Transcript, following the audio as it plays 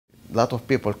A lot of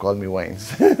people call me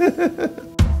Wayne's.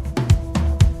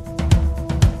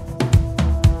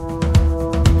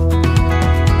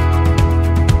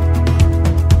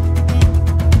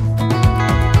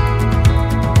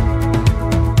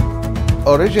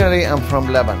 Originally, I'm from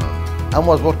Lebanon. I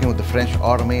was working with the French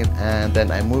army, and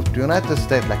then I moved to United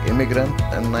States like immigrant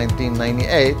in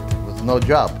 1998 with no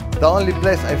job. The only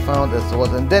place I found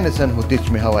was in Denison, who teach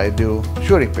me how I do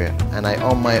shoe repair. And I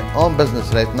own my own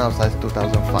business right now since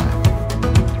 2005.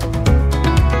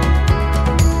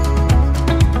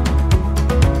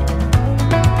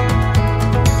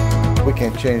 We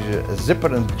can change a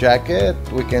zipper and jacket.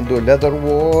 We can do leather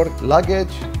work,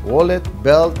 luggage, wallet,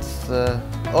 belts,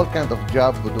 all kinds of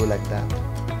jobs we do like that.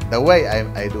 The way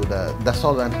I do the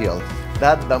soles and heels,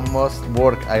 that's the most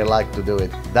work I like to do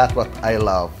it. That's what I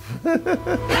love.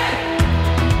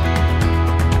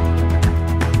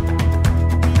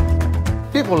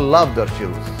 People love their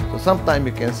shoes. So sometimes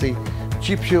you can see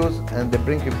cheap shoes and they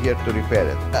bring you here to repair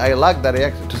it. I like the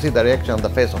reaction, to see the reaction on the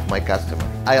face of my customer.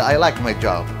 I like my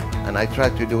job and I try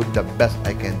to do the best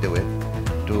I can do it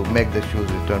to make the shoes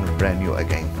return brand new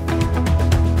again.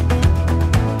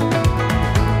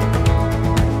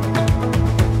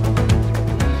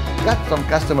 Got some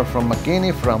customers from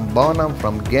McKinney, from Bonham,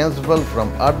 from Gainesville,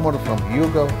 from Ardmore, from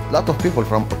Hugo. A lot of people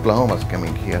from Oklahoma is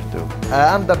coming here too.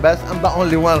 I'm the best, I'm the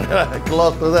only one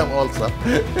close to them also.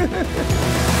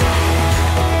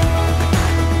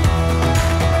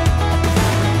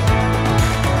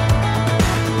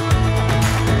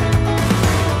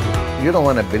 You don't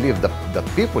want to believe the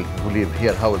people who live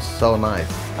here, how it's so nice.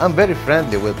 I'm very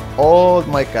friendly with all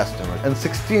my customers. In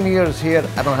 16 years here,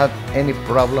 I don't have any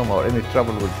problem or any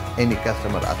trouble with any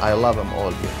customer. I love them all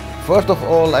here. First of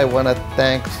all, I want to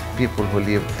thank people who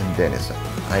live in Denison.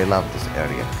 I love this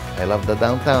area. I love the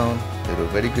downtown. They do a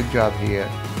very good job here.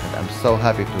 And I'm so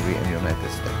happy to be in the United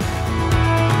States.